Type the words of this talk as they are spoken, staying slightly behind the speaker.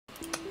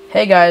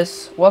Hey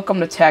guys,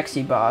 welcome to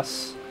Taxi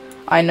Boss.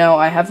 I know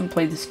I haven't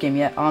played this game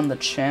yet on the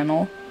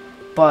channel,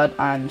 but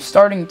I'm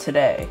starting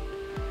today.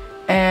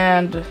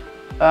 And,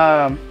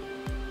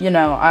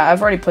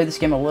 I've already played this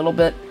game a little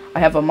bit. I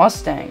have a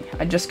Mustang.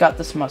 I just got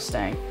this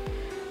Mustang.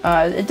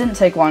 It didn't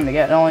take long to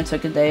get. It only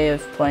took a day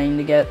of playing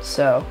to get,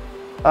 so,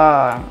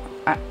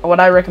 what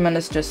I recommend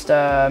is just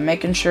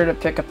making sure to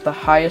pick up the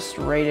highest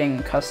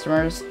rating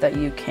customers that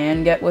you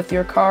can get with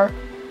your car,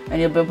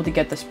 and you'll be able to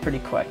get this pretty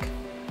quick.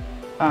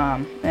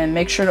 And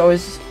make sure to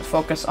always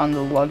focus on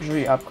the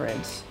luxury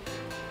upgrades.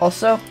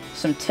 Also,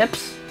 some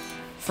tips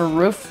for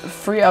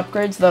roof-free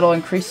upgrades that'll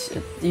increase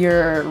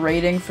your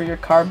rating for your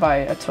car by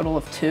a total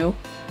of 2,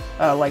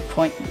 like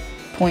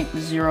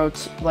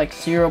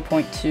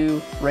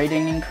 0.2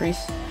 rating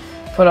increase.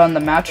 Put on the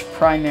match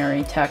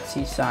primary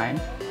taxi sign,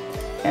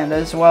 and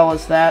as well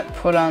as that,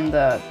 put on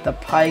the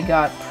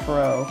Peigot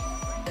Pro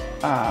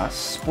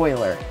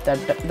spoiler.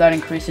 That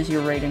increases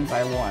your rating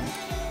by 1.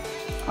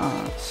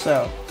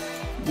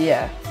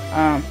 Yeah,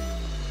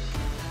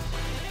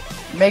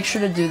 make sure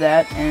to do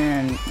that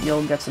and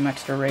you'll get some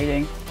extra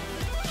rating.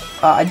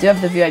 I do have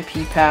the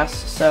VIP pass,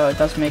 so it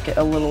does make it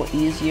a little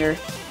easier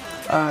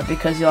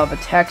because you'll have a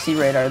taxi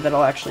radar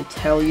that'll actually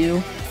tell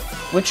you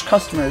which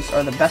customers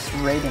are the best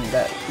rating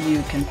that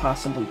you can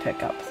possibly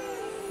pick up,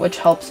 which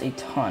helps a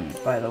ton,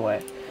 by the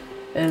way.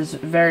 It is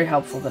very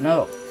helpful to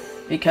know,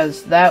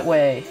 because that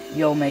way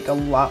you'll make a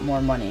lot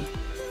more money,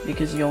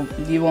 because you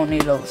won't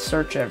need to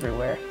search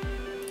everywhere.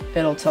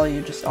 It'll tell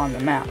you just on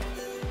the map,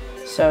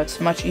 so it's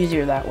much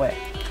easier that way.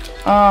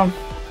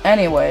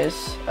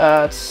 Anyways,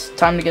 it's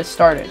time to get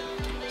started.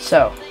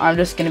 So I'm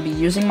just gonna be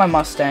using my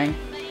Mustang,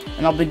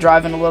 and I'll be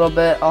driving a little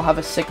bit. I'll have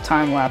a sick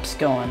time lapse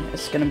going.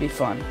 It's gonna be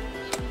fun.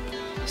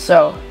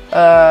 So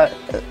what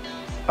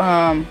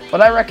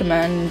I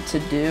recommend to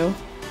do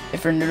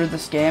if you're new to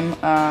this game,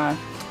 the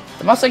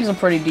Mustang is a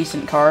pretty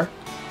decent car.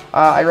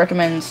 I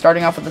recommend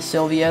starting off with the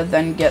Sylvia,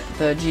 then get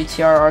the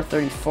GTR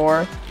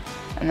R34.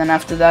 And then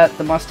after that,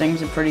 the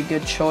Mustang's a pretty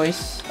good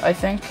choice, I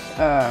think.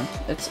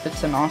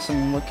 It's an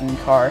awesome looking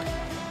car,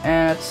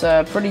 and it's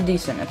pretty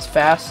decent. It's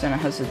fast and it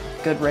has a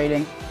good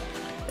rating.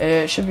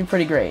 It should be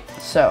pretty great.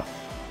 So,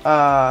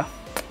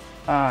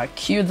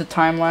 cue the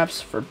time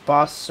lapse for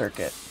Boss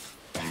Circuit.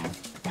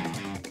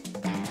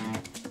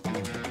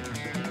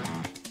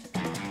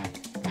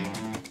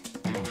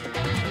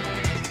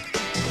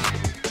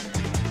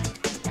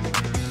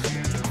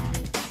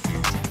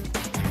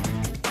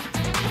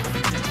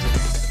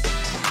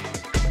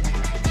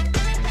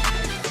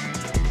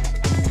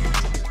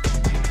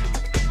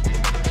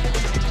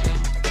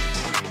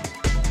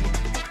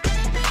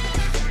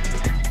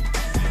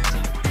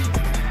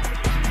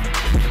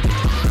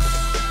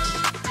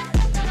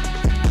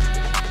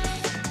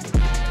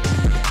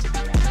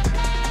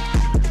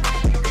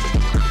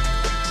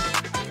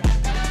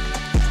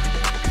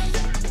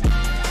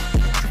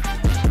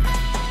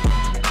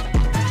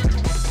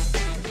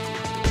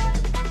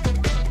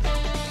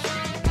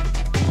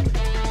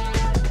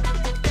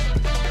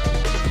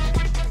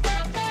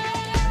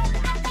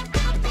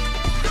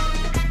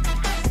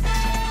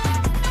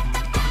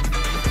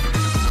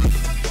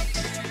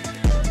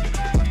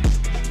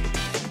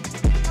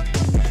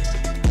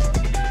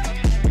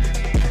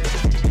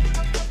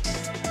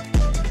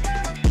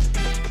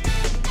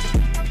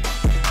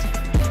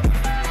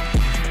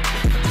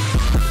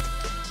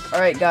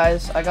 Alright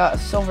guys, I got a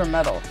silver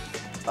medal.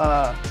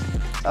 I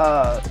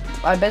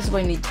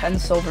basically need 10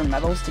 silver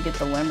medals to get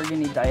the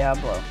Lamborghini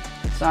Diablo.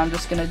 So I'm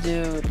just gonna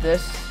do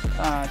this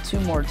 2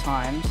 more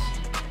times,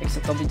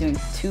 except I'll be doing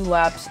 2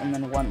 laps and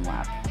then 1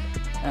 lap.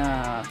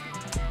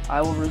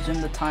 I will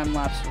resume the time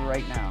lapse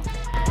right now.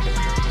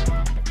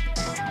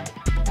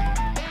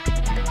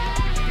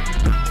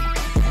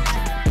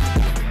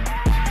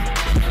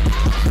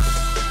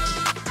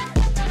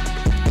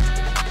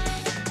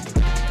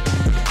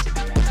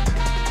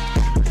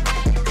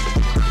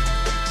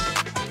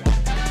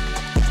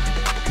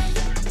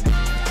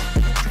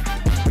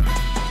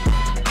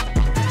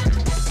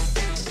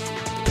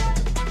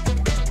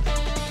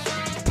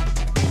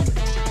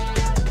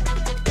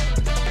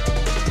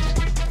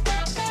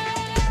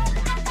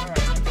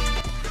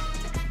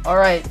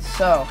 Alright,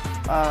 so,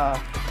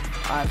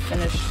 I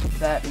finished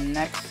that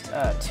next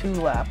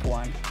 2-lap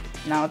one.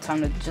 Now it's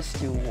time to just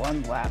do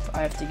 1 lap.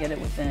 I have to get it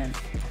within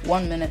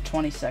 1 minute,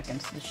 20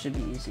 seconds. This should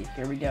be easy.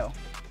 Here we go.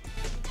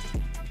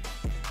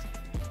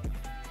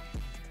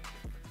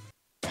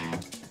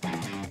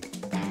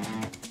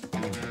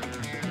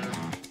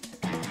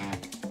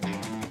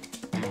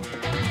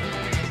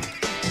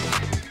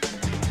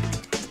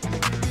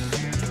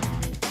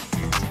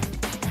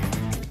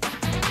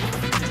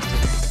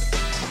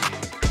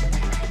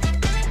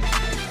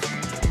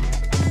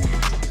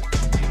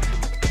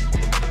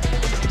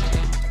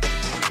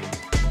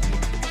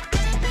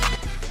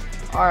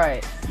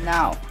 Alright,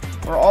 now,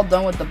 we're all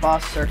done with the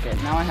boss circuit.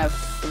 Now I have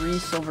 3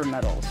 silver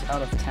medals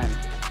out of 10.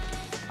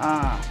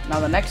 Now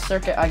the next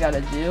circuit I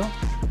gotta do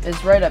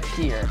is right up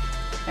here.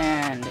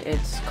 And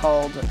it's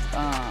called,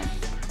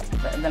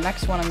 the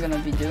next one I'm gonna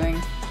be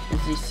doing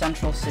is the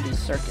Central City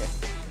Circuit.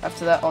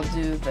 After that, I'll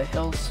do the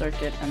Hills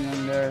Circuit, and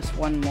then there's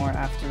one more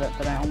after that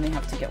that I only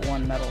have to get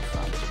 1 medal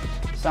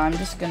from. So I'm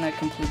just gonna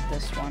complete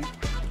this one.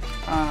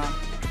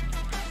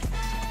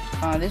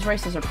 These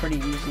races are pretty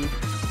easy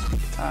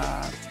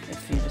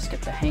if you just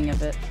get the hang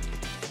of it.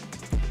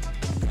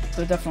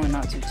 They're definitely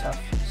not too tough.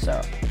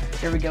 So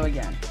here we go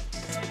again.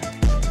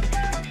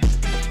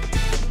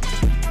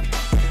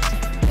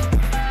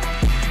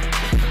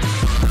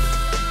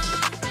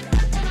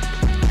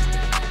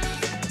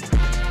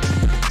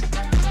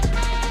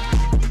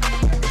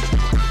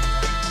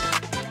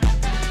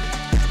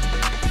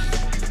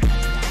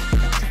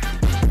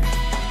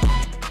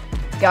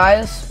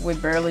 Guys, we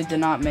barely did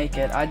not make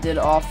it. I did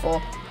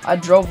awful. I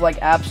drove like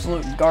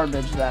absolute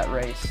garbage that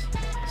race.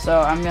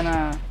 So I'm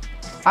gonna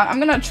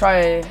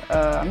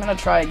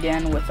try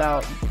again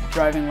without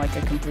driving like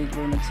a complete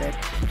lunatic,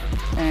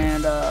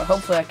 and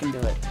hopefully I can do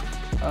it.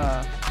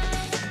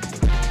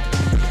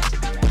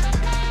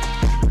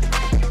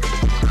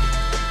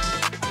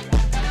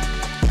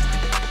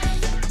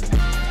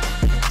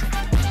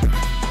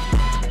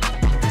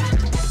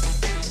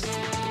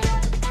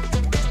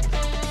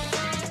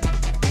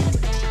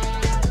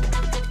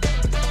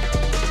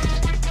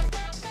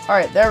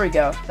 Alright, there we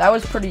go. That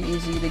was pretty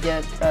easy to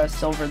get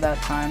silver that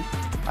time.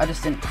 I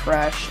just didn't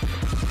crash.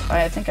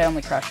 I think I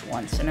only crashed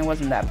once, and it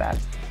wasn't that bad.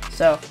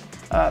 So,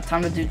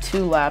 time to do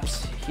 2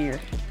 laps here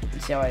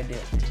and see how I do.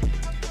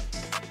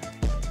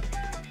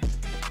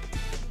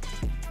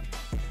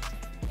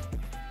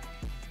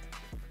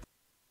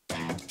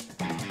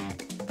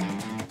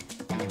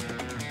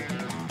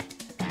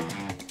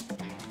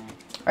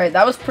 Alright,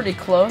 that was pretty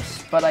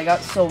close, but I got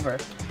silver.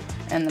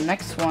 And the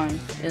next one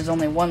is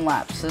only 1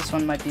 lap, so this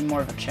one might be more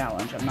of a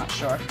challenge, I'm not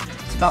sure.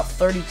 It's about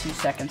 32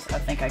 seconds. I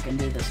think I can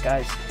do this,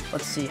 guys.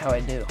 Let's see how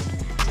I do.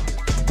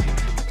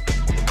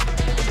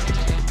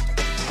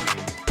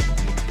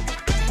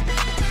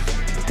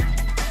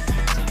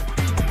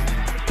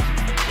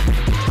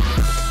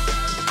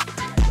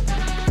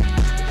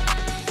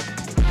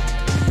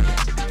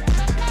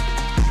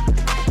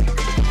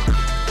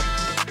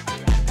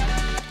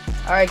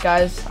 Alright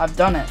guys, I've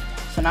done it.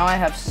 So now I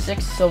have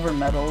 6 silver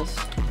medals,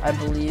 I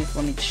believe.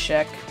 Let me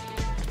check.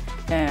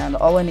 And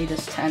all I need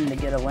is 10 to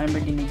get a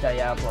Lamborghini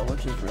Diablo,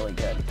 which is really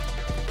good.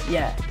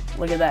 Yeah,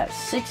 look at that.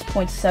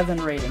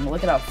 6.7 rating.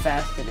 Look at how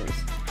fast it is.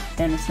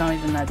 And it's not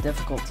even that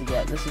difficult to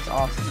get. This is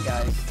awesome,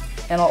 guys.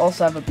 And I'll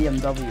also have a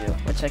BMW,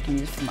 which I can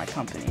use for my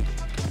company.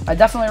 I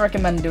definitely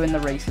recommend doing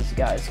the races,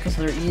 guys, because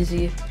they're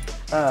easy,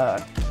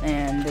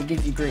 and they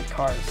give you great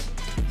cars.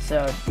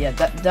 So, yeah,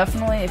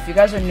 definitely, if you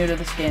guys are new to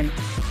this game,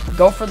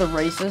 go for the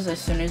races as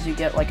soon as you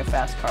get like a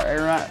fast car.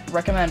 I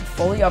recommend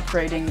fully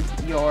upgrading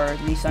your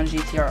Nissan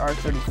GTR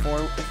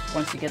R34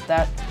 once you get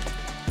that.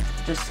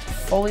 Just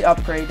fully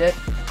upgrade it,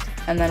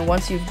 and then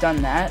once you've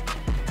done that,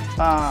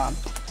 I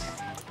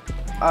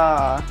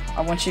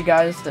want you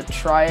guys to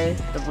try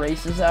the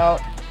races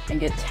out and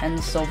get 10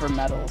 silver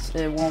medals.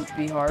 It won't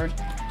be hard.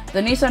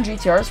 The Nissan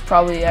GTR is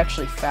probably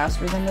actually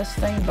faster than this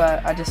thing,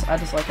 but I just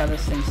like how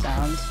this thing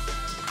sounds.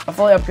 A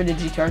fully upgraded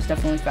GTR is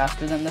definitely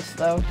faster than this,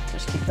 though.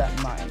 Just keep that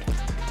in mind.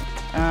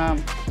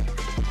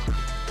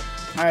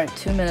 Alright,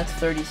 2 minutes,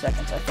 30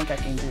 seconds. I think I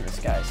can do this,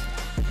 guys.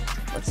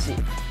 Let's see.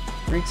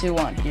 3, 2,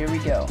 1. Here we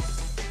go.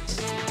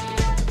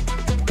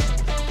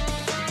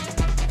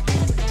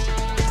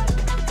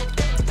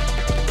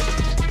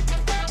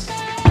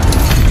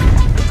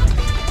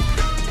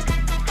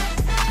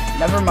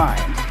 Never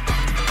mind.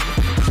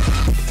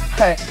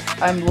 Hey,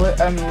 I'm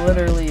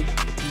literally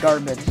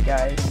garbage,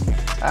 guys.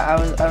 I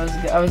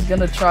was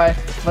gonna try,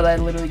 but I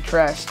literally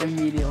crashed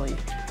immediately.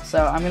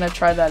 So I'm gonna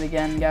try that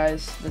again,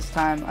 guys. This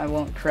time I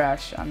won't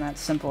crash on that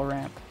simple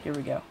ramp. Here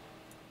we go.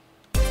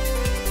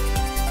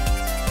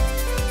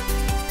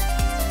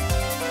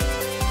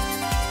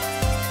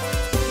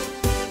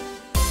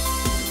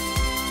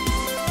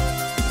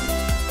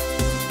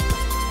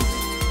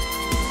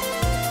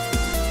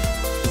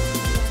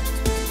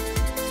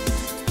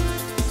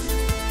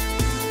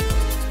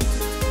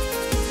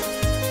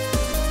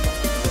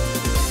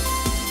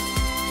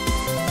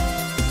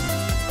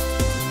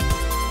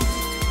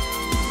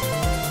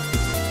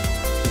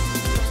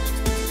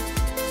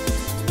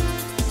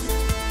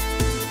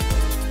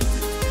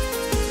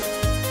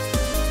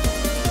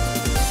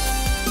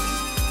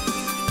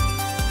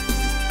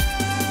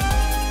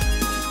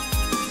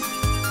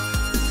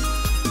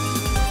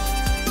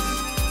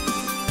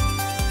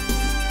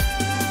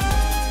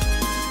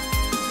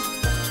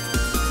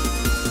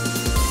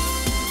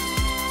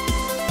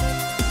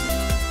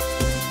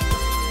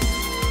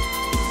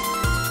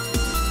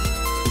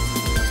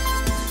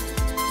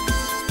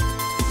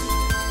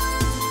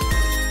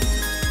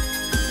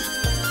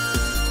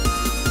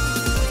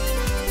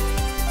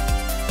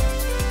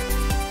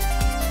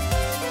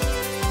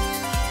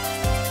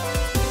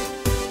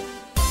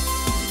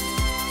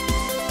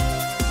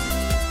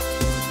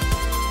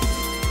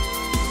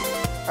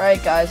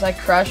 Alright guys, I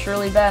crashed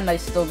really bad and I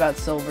still got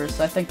silver,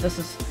 so I think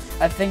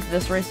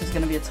this race is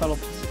gonna be a total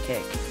piece of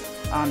cake.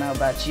 I don't know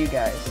about you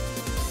guys.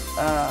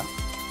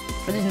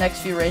 For these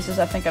next few races,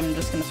 I think I'm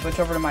just going to switch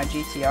over to my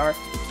GTR.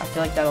 I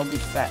feel like that'll be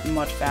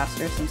much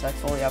faster since I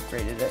fully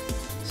upgraded it.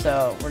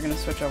 So we're going to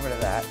switch over to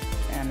that,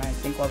 and I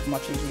think we'll have a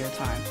much easier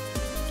time.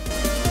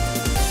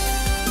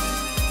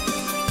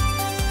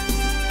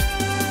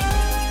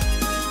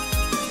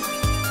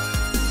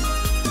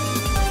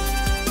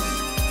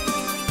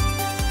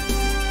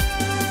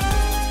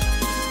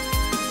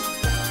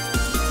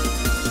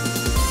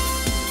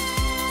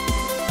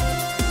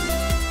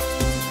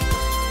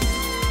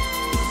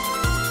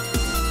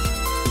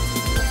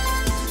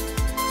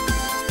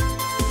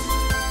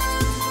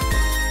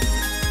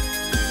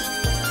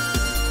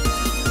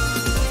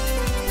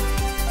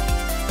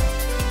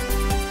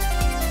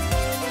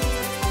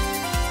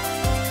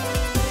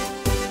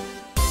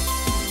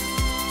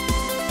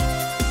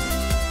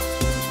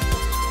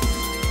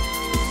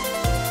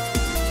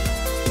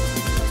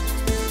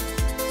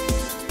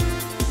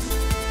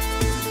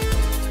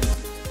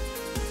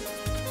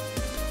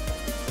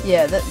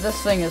 Yeah,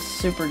 this thing is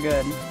super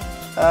good.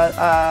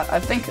 I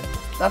think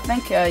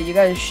you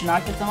guys should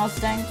not get the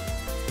Mustang,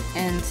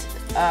 and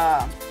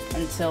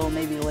until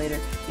maybe later.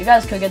 You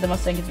guys could get the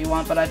Mustang if you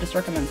want, but I just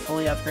recommend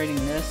fully upgrading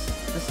this.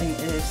 This thing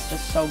is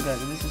just so good.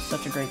 This is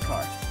such a great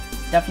car.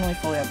 Definitely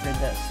fully upgrade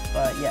this.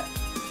 But yeah,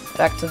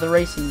 back to the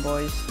racing,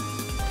 boys.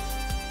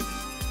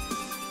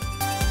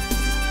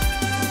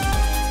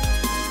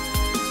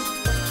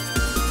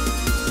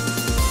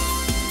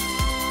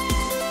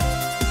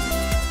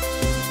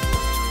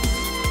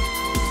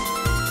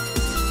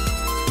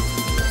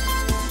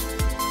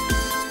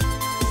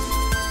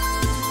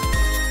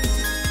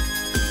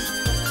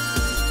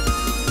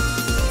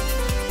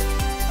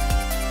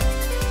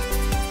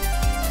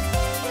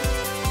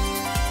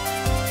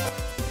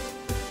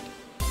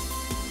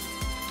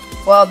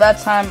 Well, that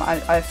time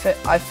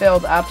I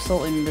failed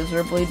absolutely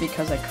miserably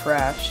because I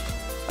crashed.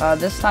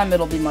 This time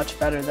it'll be much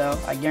better though.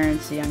 I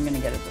guarantee I'm gonna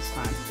get it this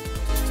time.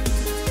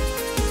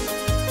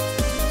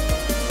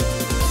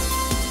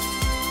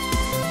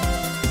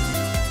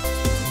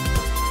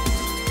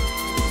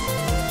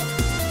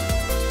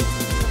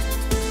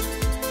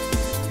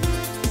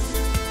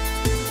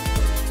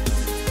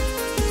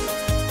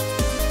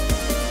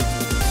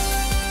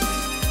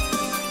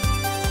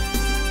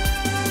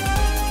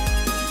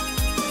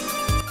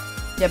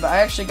 Yeah, but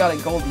I actually got a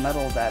gold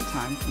medal that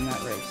time from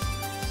that race,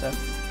 so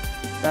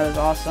that is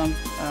awesome.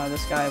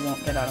 This guy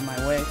won't get out of my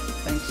way.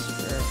 Thanks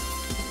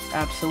for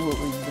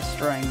absolutely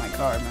destroying my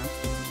car, man.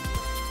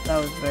 That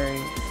was very,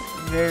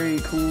 very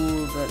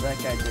cool that that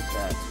guy did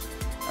that.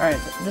 Alright,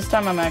 this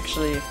time I'm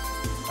actually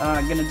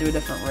gonna do a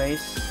different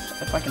race,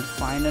 if I can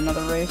find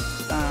another race.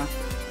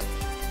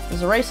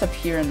 There's a race up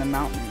here in the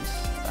mountains.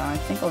 I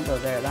think I'll go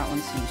there. That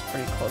one seems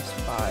pretty close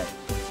by.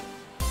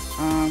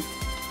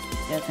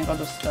 Yeah, I think I'll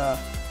just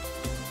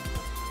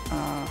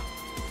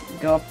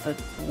go up the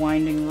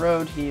winding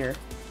road here,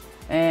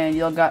 and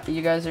you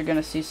guys are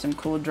gonna see some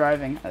cool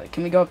driving.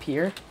 Can we go up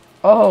here?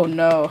 Oh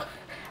no,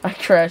 I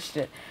crashed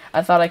it.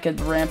 I thought I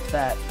could ramp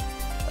that.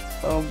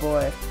 Oh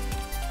boy.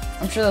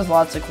 I'm sure there's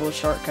lots of cool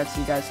shortcuts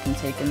you guys can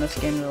take in this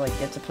game to like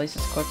get to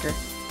places quicker.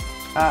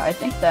 I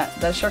think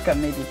that shortcut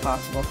may be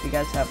possible if you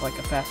guys have like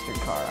a faster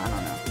car. I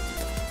don't know.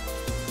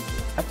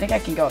 I think I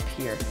can go up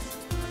here.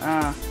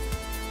 I'm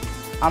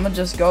gonna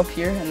just go up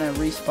here and then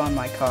respawn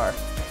my car.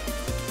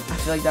 I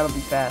feel like that'll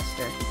be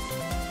faster.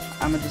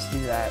 I'm gonna just do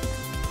that.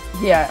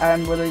 Yeah,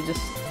 I'm literally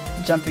just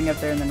jumping up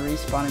there and then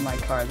respawning my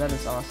car. That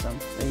is awesome.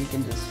 That you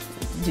can just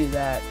do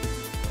that.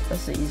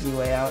 That's the easy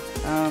way out.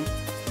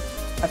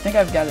 I think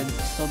I've got to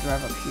still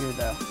drive up here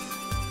though,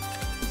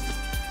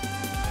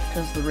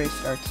 because the race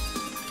starts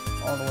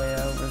all the way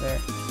over there.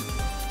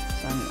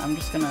 So I'm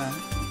just gonna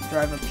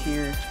drive up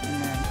here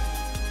and then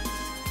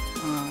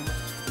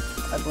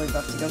I believe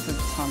I have to go through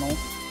the tunnel,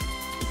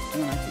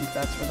 and I think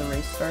that's where the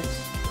race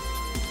starts.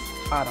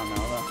 I don't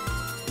know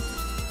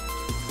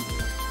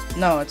though.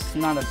 No, it's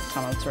not at the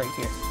tunnel, it's right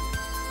here.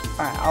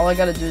 Alright, all I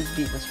gotta do is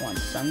beat this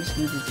once, so I'm just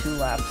gonna do 2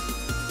 laps.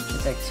 It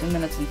should take 2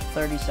 minutes and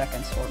 30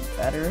 seconds or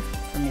better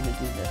for me to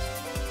do this.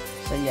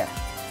 So yeah.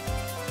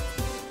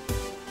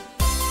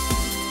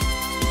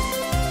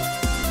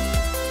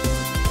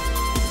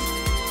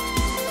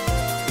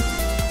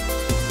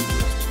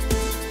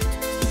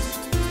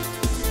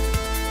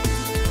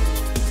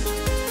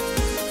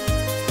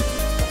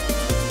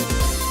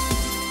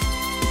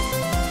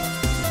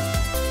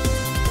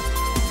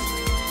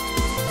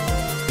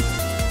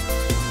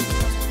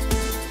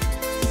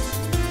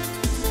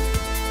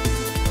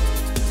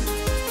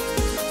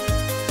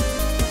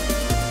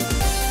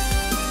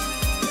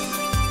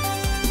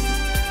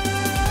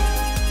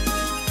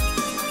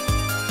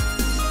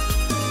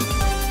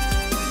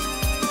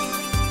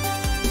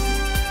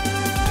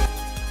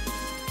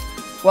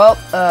 Well,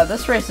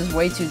 this race is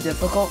way too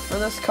difficult for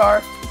this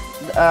car.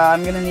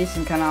 I'm going to need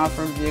some kind of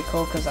off-road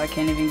vehicle because I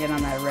can't even get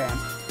on that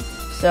ramp.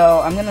 So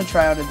I'm going to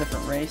try out a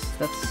different race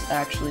that's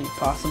actually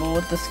possible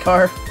with this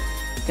car.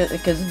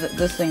 Because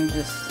this thing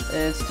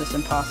it's just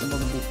impossible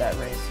to beat that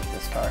race with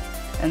this car.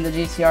 And the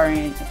GTR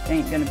ain't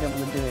going to be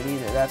able to do it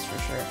either, that's for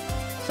sure.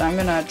 So I'm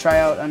gonna try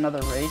out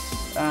another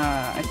race.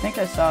 I think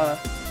I saw,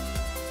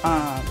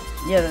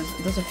 yeah,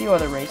 there's a few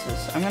other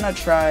races. I'm gonna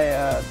try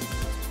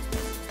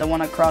the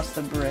one across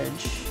the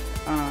bridge.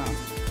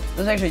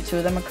 There's actually 2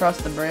 of them across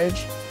the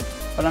bridge,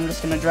 but I'm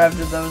just gonna drive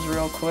to those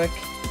real quick,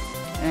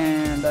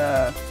 and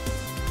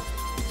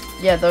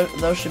yeah,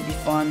 those should be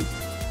fun.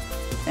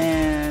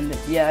 And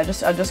yeah, I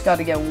just got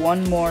to get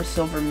 1 more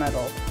silver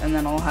medal, and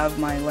then I'll have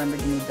my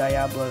Lamborghini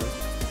Diablo,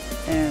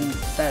 and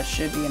that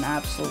should be an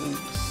absolutely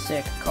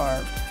sick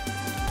car.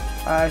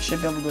 I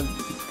should be able to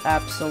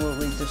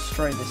absolutely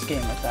destroy this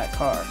game with that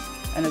car,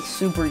 and it's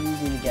super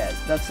easy to get.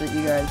 That's what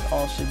you guys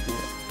all should do.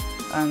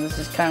 This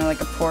is kind of like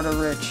a Porter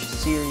Rich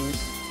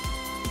series,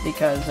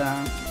 because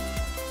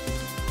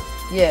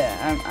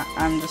yeah,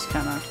 I'm just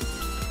kind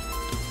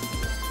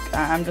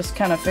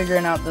of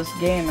figuring out this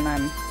game, and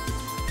I'm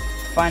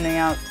finding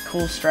out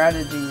cool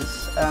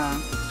strategies.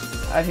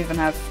 I even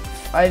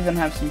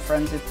have some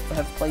friends who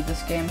have played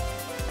this game,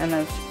 and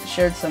have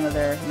shared some of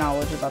their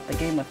knowledge about the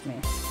game with me,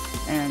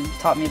 and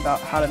taught me about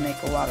how to make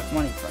a lot of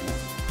money from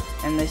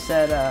it. And they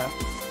said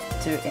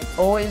to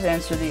always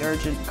answer the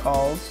urgent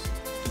calls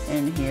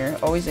in here.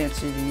 Always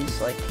answer these,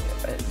 like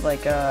by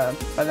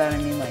that I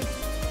mean like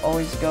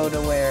always go to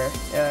where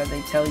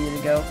they tell you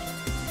to go,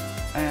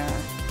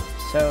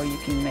 so you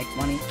can make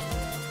money.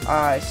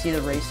 I see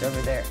the race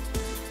over there.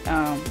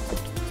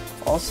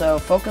 Also,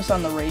 focus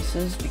on the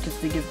races because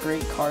they give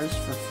great cars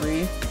for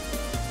free,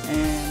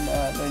 and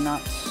they're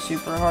not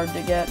super hard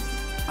to get,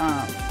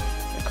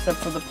 except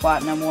for the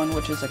platinum one,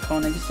 which is a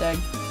Koenigsegg.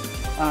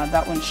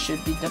 That one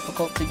should be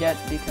difficult to get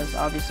because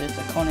obviously it's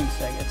a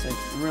Koenigsegg. It's a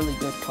really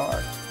good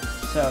car,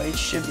 so it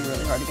should be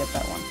really hard to get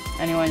that one.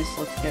 Anyways,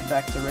 let's get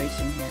back to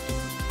racing here.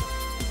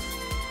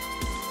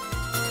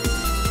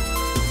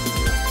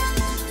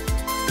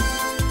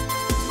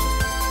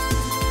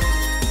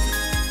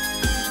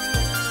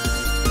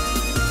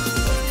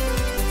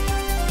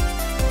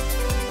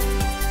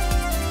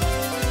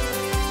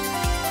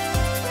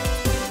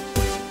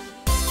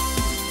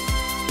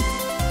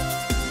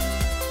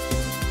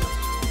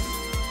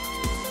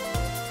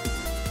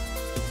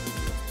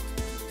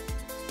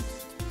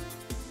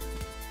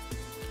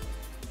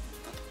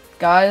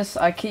 Guys,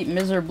 I keep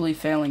miserably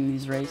failing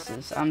these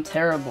races. I'm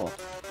terrible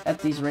at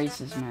these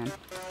races, man.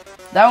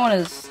 That one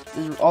is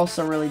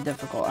also really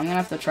difficult. I'm gonna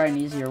have to try an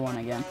easier one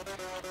again.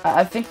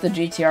 I think the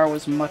GTR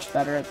was much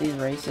better at these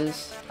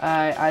races.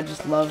 I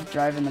just love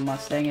driving the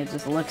Mustang. It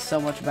just looks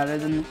so much better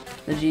than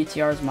the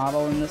GTR's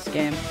model in this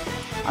game.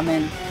 I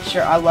mean,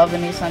 sure, I love the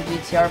Nissan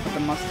GTR, but the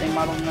Mustang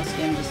model in this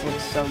game just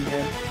looks so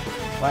good.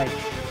 Like,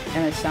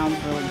 and it sounds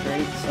really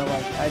great. So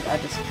like,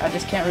 I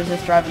just can't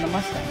resist driving the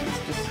Mustang.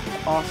 It's just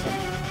awesome.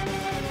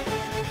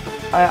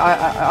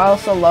 I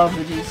also love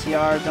the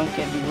GTR, don't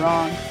get me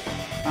wrong.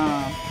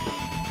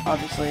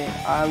 Obviously,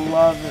 I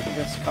love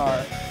this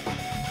car,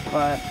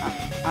 but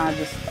I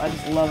just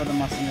love how the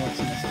Mustang looks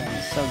in this game.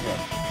 It's so good.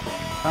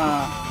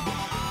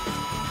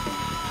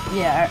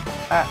 Yeah,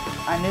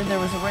 I knew there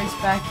was a race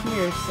back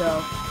here,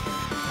 so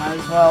might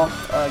as well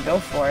go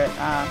for it.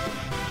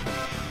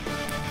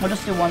 We'll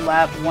just do 1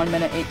 lap, 1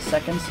 minute 8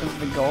 seconds is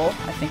the goal.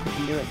 I think we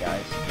can do it,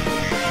 guys.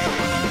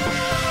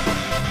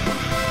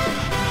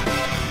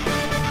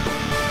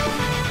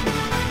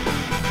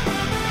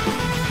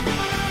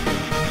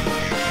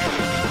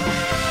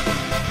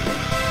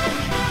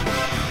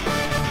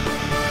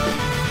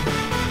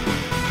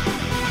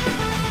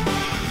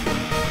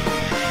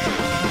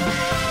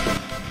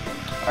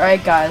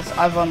 Alright guys,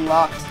 I've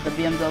unlocked the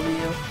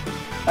BMW,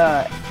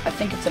 I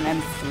think it's an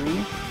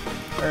M3,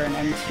 or an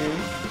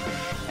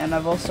M2, and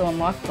I've also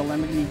unlocked the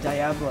Lamborghini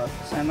Diablo,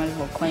 so I might as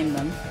well claim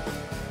them.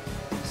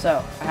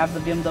 So, I have the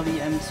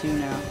BMW M2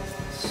 now,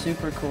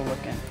 super cool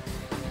looking,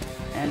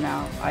 and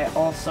now I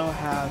also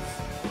have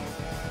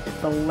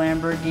the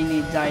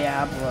Lamborghini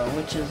Diablo,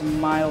 which is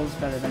miles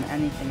better than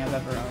anything I've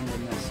ever owned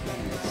in this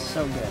game. It's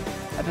so good.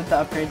 I bet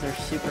the upgrades are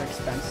super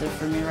expensive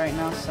for me right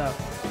now, so,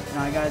 you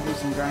know, I gotta do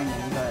some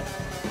grinding, but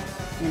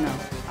you know,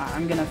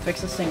 I'm gonna fix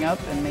this thing up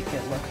and make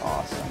it look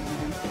awesome,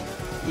 man.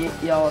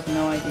 Y'all have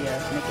no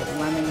idea. Make it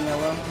lemon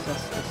yellow, because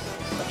that's just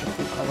such a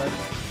cool color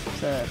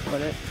to put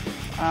it.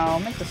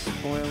 I'll make the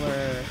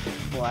spoiler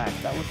black.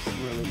 That looks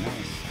really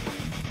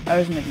nice. I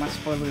always make my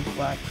spoilers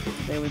black.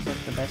 They always look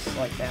the best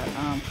like that.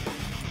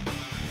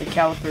 The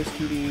calipers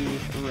can be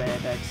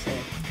red, I'd say.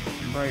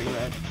 Bright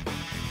red.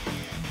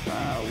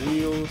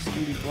 Wheels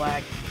can be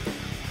black.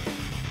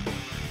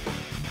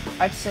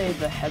 I'd say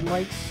the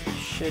headlights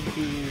should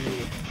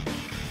be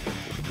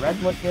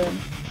red. Look good.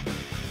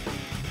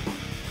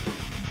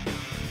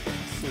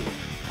 Let's see.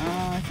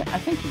 I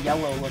think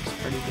yellow looks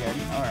pretty good.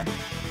 Or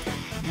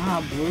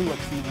nah, blue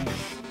looks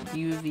nice.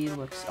 UV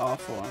looks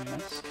awful on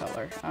this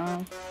color.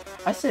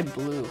 I say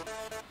blue.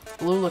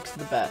 Blue looks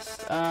the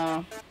best.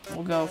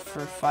 We'll go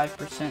for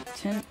 5%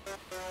 tint.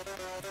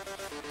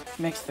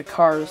 Makes the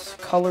car's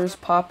colors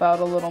pop out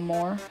a little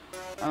more.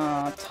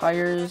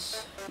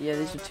 Tires. Yeah,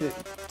 these are too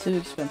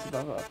expensive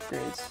of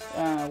upgrades.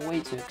 Way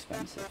too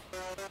expensive.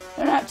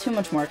 They're not too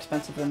much more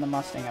expensive than the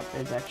Mustang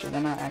upgrades, actually.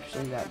 They're not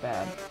actually that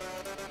bad.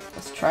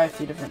 Let's try a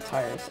few different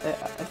tires.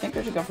 I think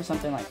we should go for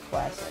something like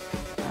classic.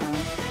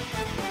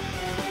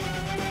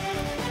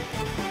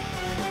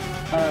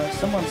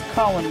 Someone's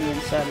calling me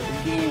inside of the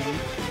game,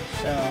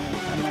 so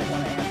I might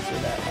want to answer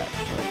that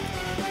actually.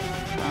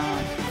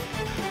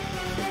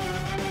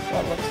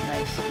 What looks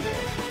nice here?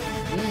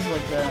 These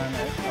look good on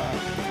their car,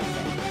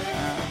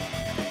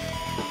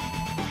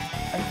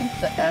 I think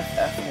the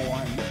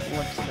FF1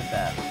 looks the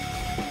best.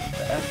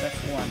 The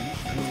FF1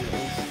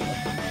 wheels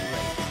look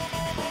great.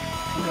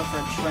 I'll go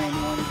for a train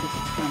one because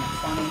it's kind of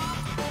funny.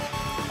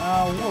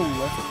 We'll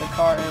lift the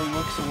car. It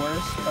looks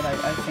worse, but I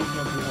think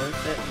it'll be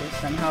worth it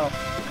based on how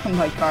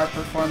my car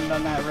performed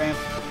on that ramp.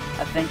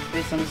 I think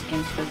based on this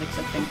game's physics,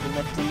 I think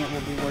lifting it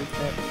will be worth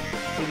it.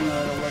 Even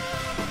though it'll look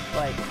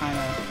like kind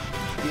of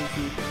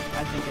goofy,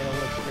 I think it'll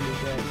look pretty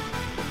good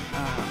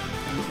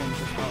in terms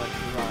of how it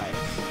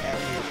drives.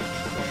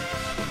 So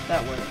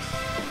that works.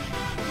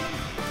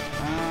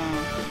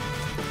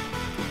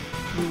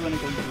 We want to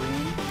go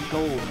green.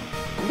 Gold.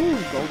 Ooh,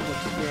 gold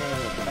looks good.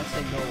 I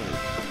say gold.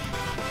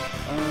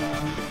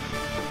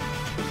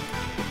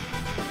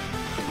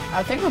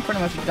 I think we're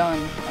pretty much done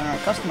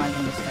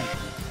customizing this thing.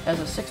 It has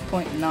a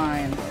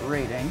 6.9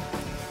 rating,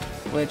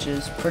 which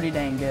is pretty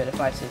dang good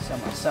if I say so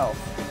myself.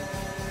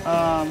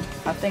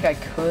 I think I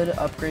could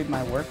upgrade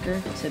my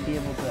worker to be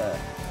able to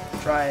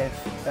drive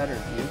better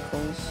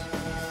vehicles.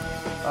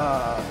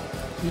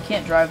 He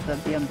can't drive the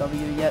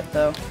BMW yet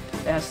though.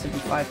 It has to be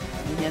 5.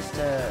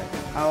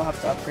 I'll have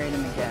to upgrade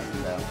him again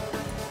though.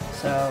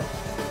 So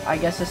I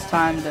guess it's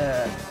time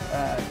to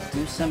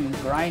do some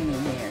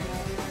grinding here.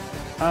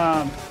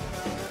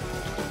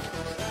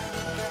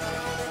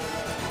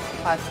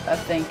 I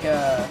think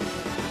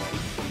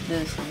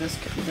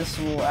this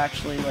will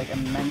actually like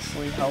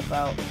immensely help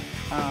out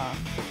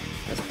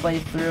this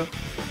playthrough,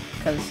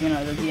 because you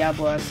know the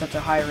Diablo has such a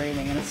high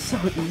rating and it's so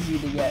easy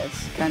to get.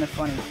 It's kind of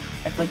funny.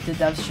 I feel like the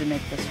devs should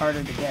make this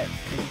harder to get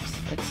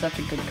because it's such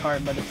a good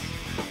card, but it's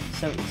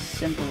so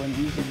simple and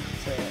easy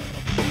to achieve.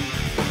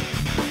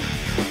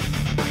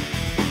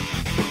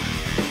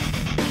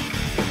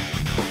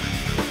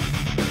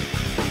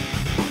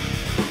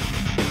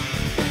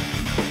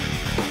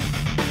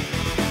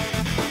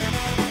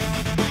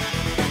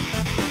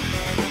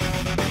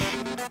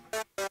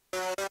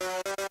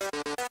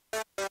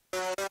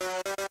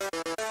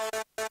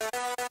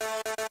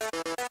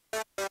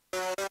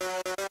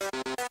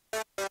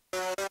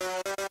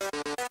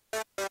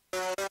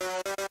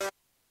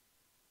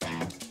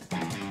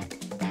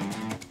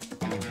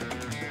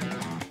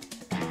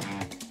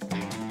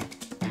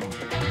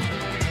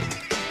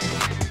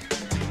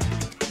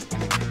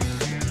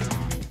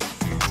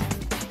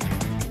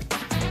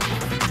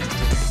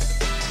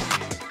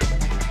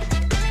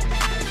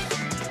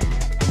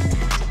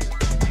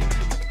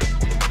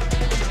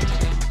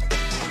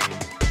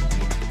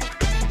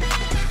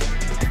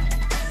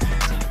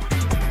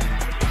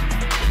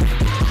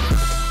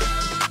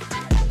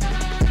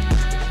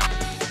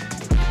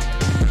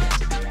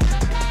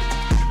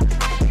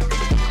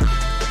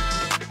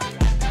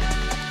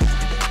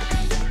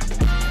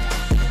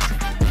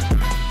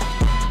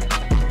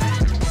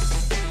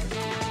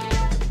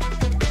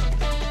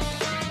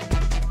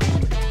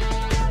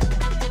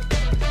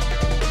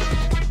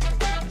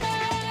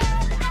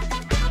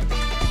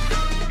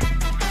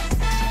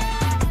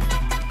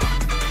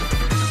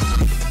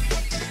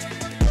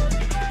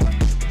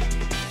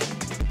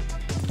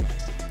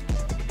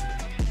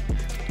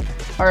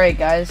 Alright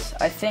guys,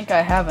 I think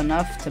I have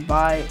enough to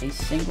buy a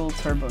single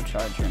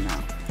turbocharger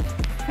now.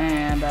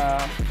 And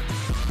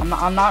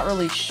I'm not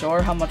really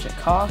sure how much it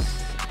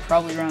costs.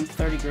 Probably around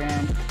 30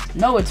 grand.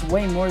 No, it's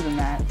way more than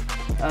that.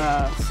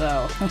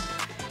 So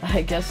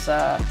I guess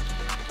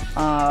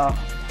I'll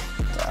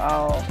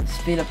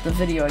speed up the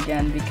video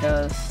again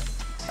because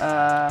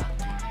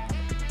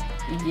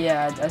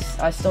yeah,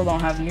 I still don't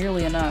have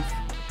nearly enough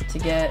to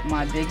get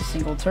my big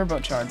single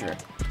turbocharger,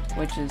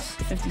 which is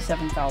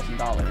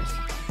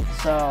 $57,000.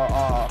 So,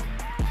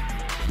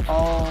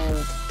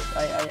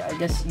 I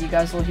guess you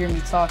guys will hear me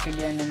talk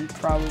again in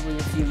probably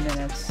a few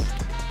minutes.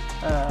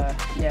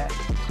 Yeah.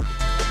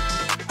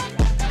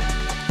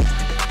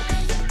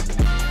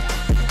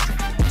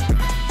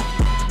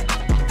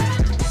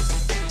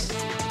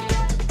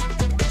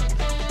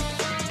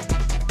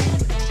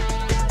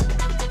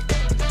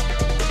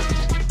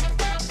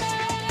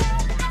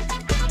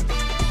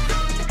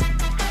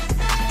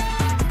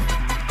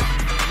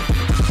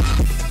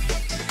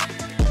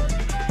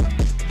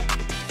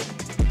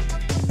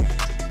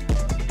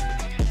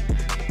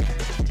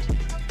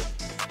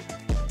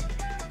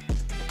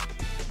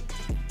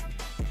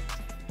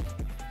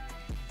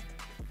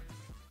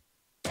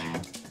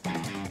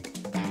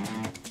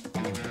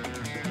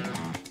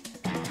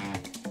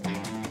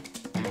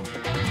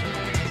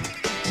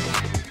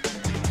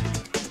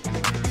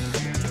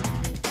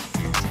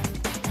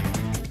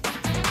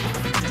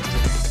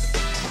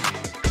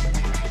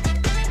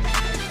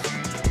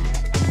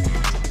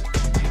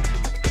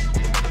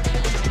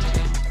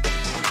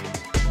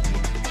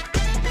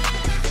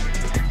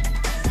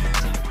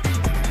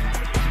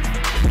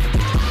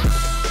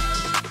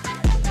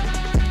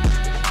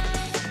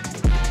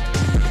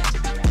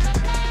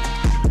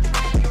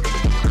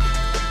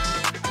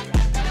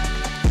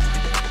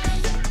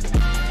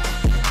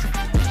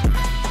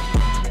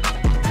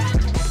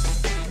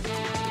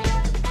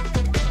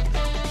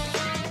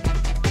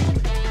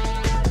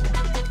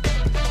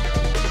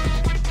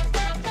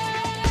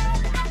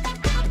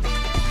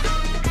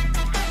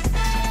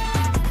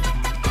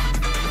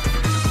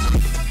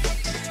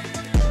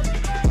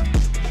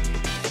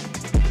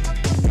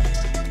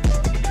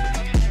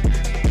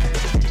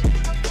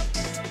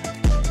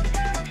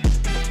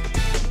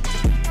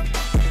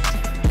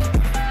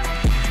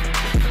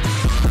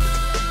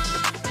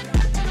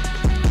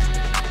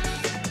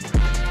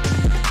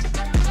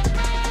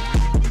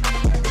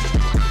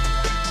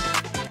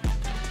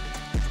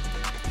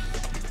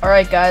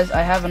 Alright guys,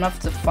 I have enough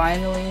to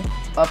finally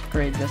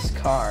upgrade this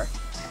car.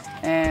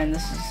 And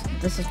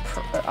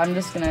I'm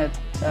just gonna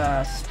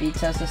speed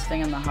test this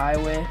thing on the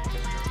highway.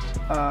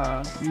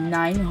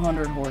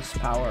 900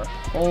 horsepower.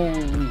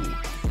 Holy.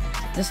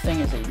 This thing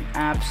is an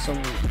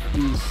absolute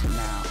beast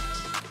now.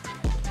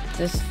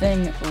 This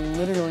thing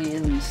literally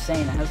is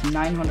insane. It has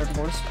 900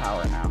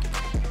 horsepower now.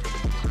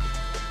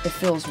 It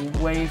feels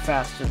way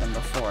faster than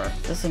before.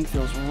 This thing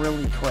feels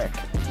really quick.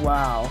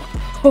 Wow.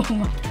 Oh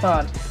my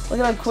god. Look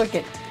at how quick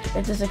it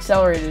just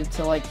accelerated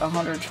to like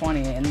 120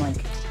 in like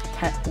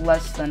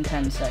less than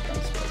 10 seconds.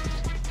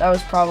 But that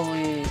was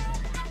probably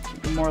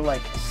more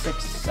like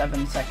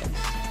 6-7 seconds.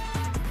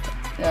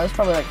 Yeah, it was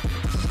probably like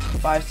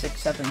 5,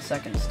 6, 7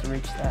 seconds to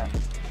reach that.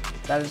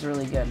 That is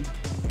really good.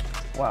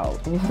 Wow.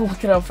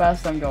 Look at how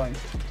fast I'm going.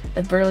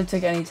 It barely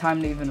took any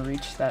time to even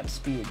reach that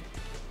speed.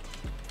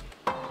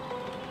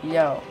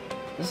 Yo,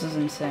 this is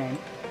insane.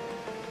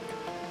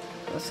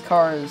 This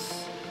car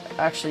is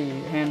actually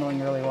handling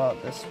really well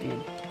at this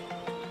speed.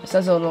 It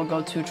says it'll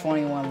go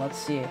 221. Let's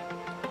see.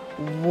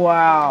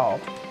 Wow.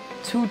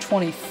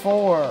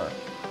 224.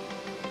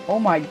 Oh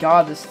my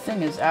god, this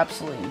thing is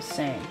absolutely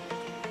insane.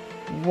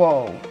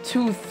 Whoa.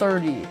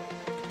 230.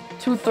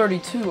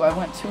 232. I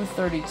went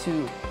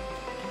 232.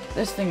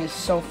 This thing is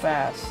so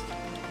fast.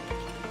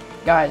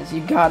 Guys,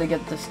 you gotta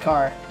get this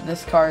car.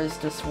 This car is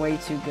just way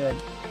too good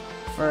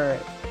for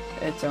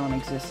its own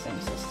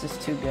existence. It's just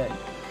too good.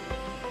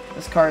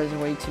 This car is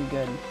way too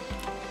good.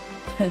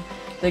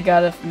 They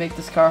gotta make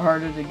this car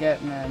harder to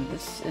get, man.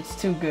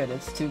 It's too good.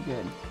 It's too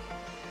good.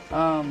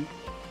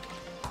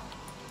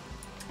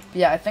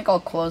 Yeah, I think I'll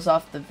close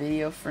off the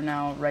video for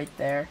now right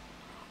there.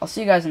 I'll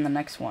see you guys in the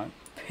next one.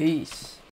 Peace.